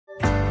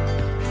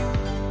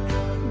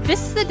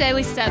This is the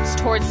Daily Steps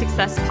Towards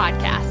Success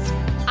podcast.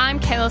 I'm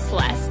Kayla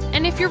Celeste,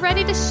 and if you're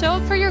ready to show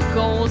up for your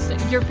goals,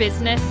 your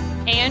business,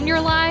 and your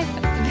life,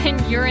 then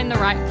you're in the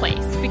right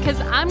place because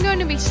I'm going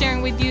to be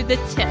sharing with you the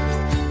tips,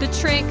 the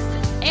tricks,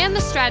 and the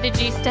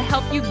strategies to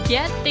help you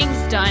get things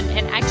done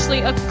and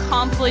actually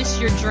accomplish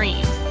your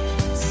dreams.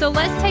 So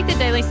let's take the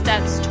daily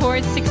steps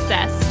towards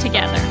success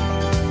together.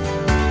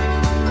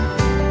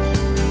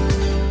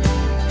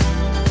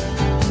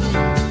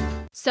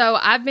 So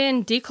I've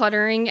been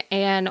decluttering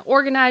and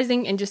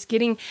organizing and just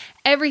getting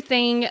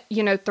everything,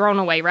 thrown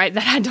away, right?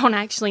 That I don't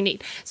actually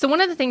need. So one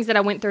of the things that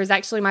I went through is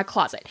actually my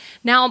closet.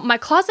 Now, my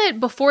closet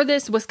before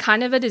this was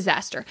kind of a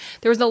disaster.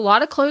 There was a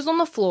lot of clothes on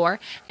the floor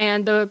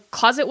and the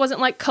closet wasn't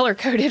like color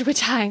coded,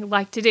 which I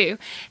like to do.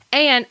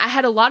 And I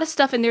had a lot of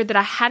stuff in there that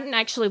I hadn't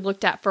actually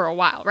looked at for a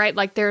while, right?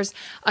 Like there's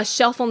a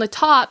shelf on the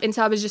top. And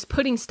so I was just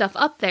putting stuff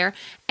up there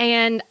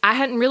and I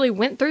hadn't really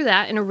went through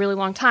that in a really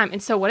long time.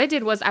 And so what I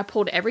did was I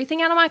pulled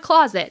everything out of my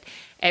closet,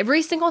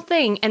 every single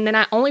thing, and then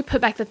I only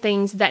put back the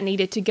things that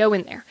needed to go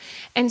in there.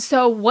 And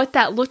so what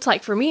that looked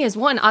like for me is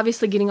one,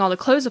 obviously getting all the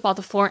clothes up off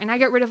the floor, and I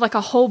got rid of like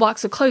a whole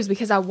box of clothes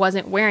because I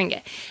wasn't wearing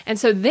it. And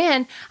so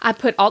then I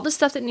put all the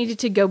stuff that needed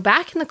to go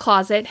back in the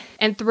closet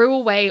and threw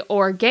away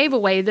or gave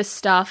away the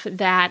stuff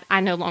that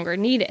I no longer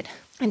needed.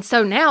 And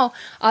so now,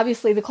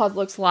 obviously, the closet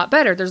looks a lot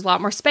better. There's a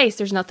lot more space.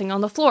 There's nothing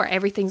on the floor.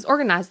 Everything's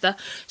organized. The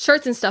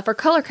shirts and stuff are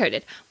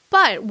color-coded.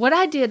 But what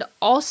I did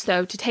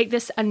also to take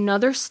this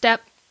another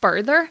step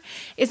further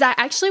is I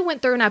actually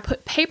went through and I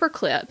put paper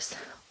clips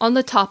on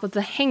the top of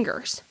the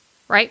hangers,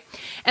 right?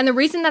 And the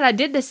reason that I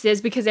did this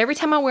is because every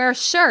time I wear a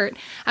shirt,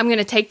 I'm going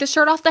to take the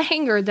shirt off the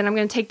hanger, then I'm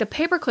going to take the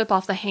paper clip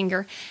off the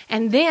hanger,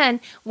 and then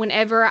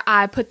whenever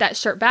I put that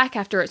shirt back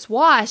after it's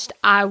washed,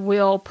 I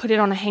will put it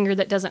on a hanger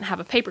that doesn't have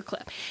a paper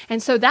clip.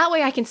 And so that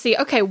way I can see,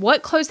 okay,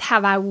 what clothes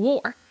have I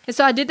wore? And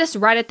so I did this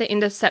right at the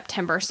end of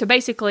September. So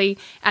basically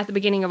at the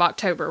beginning of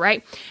October,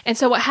 right? And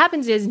so what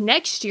happens is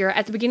next year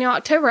at the beginning of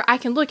October, I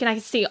can look and I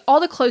can see all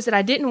the clothes that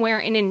I didn't wear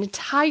in an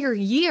entire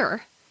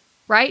year,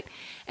 right?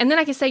 And then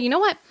I can say, you know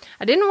what?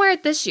 I didn't wear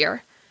it this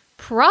year.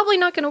 Probably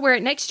not going to wear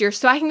it next year.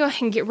 So I can go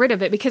ahead and get rid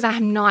of it because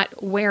I'm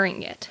not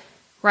wearing it,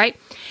 right?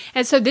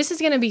 And so this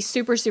is going to be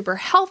super, super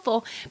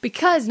helpful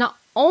because not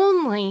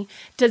only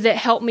does it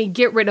help me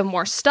get rid of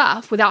more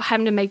stuff without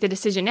having to make the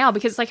decision now,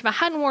 because like if I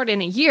hadn't worn it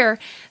in a year,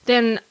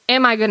 then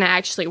am I going to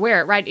actually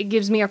wear it, right? It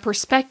gives me a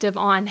perspective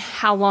on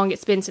how long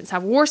it's been since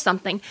I've wore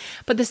something.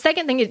 But the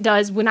second thing it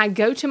does, when I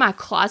go to my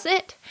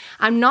closet,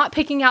 I'm not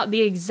picking out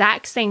the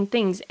exact same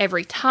things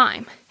every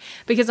time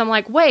because I'm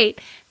like, wait,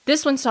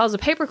 this one still has a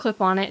paper clip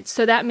on it.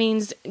 So that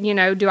means,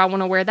 do I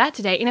want to wear that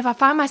today? And if I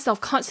find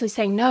myself constantly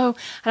saying, no,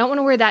 I don't want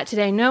to wear that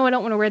today. No, I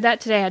don't want to wear that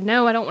today.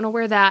 No, I don't want to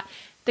wear that.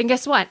 Then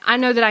guess what? I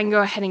know that I can go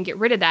ahead and get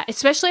rid of that,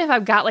 especially if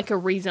I've got like a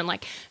reason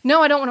like,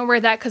 no, I don't want to wear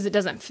that because it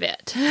doesn't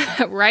fit,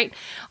 right?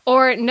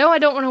 Or no, I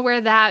don't want to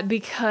wear that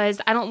because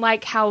I don't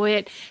like how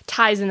it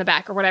ties in the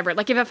back or whatever.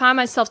 Like if I find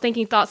myself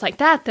thinking thoughts like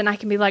that, then I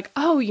can be like,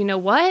 oh, you know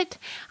what?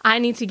 I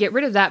need to get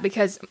rid of that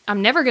because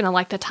I'm never going to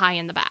like the tie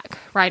in the back,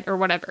 right? Or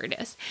whatever it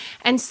is.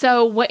 And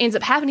so what ends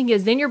up happening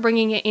is then you're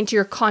bringing it into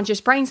your conscious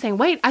brain saying,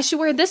 wait, I should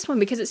wear this one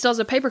because it still has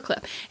a paper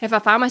clip. If I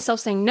find myself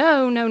saying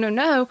no, no, no,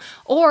 no,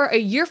 or a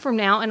year from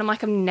now, and I'm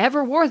like,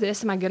 never wore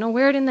this. Am I going to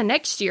wear it in the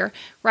next year?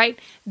 Right?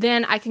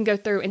 Then I can go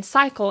through and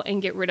cycle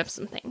and get rid of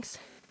some things.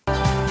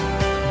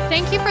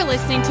 Thank you for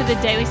listening to the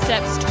Daily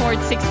Steps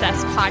Towards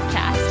Success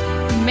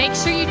podcast. Make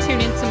sure you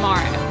tune in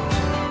tomorrow.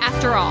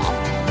 After all,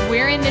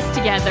 we're in this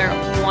together,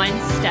 one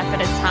step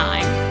at a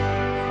time.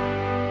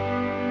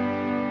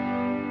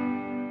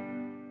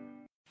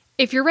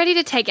 If you're ready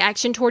to take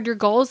action toward your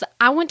goals,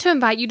 I want to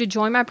invite you to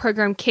join my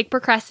program, Kick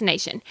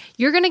Procrastination.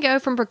 You're going to go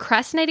from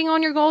procrastinating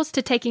on your goals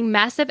to taking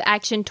massive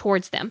action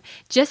towards them.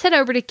 Just head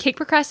over to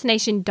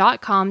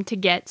kickprocrastination.com to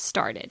get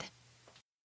started.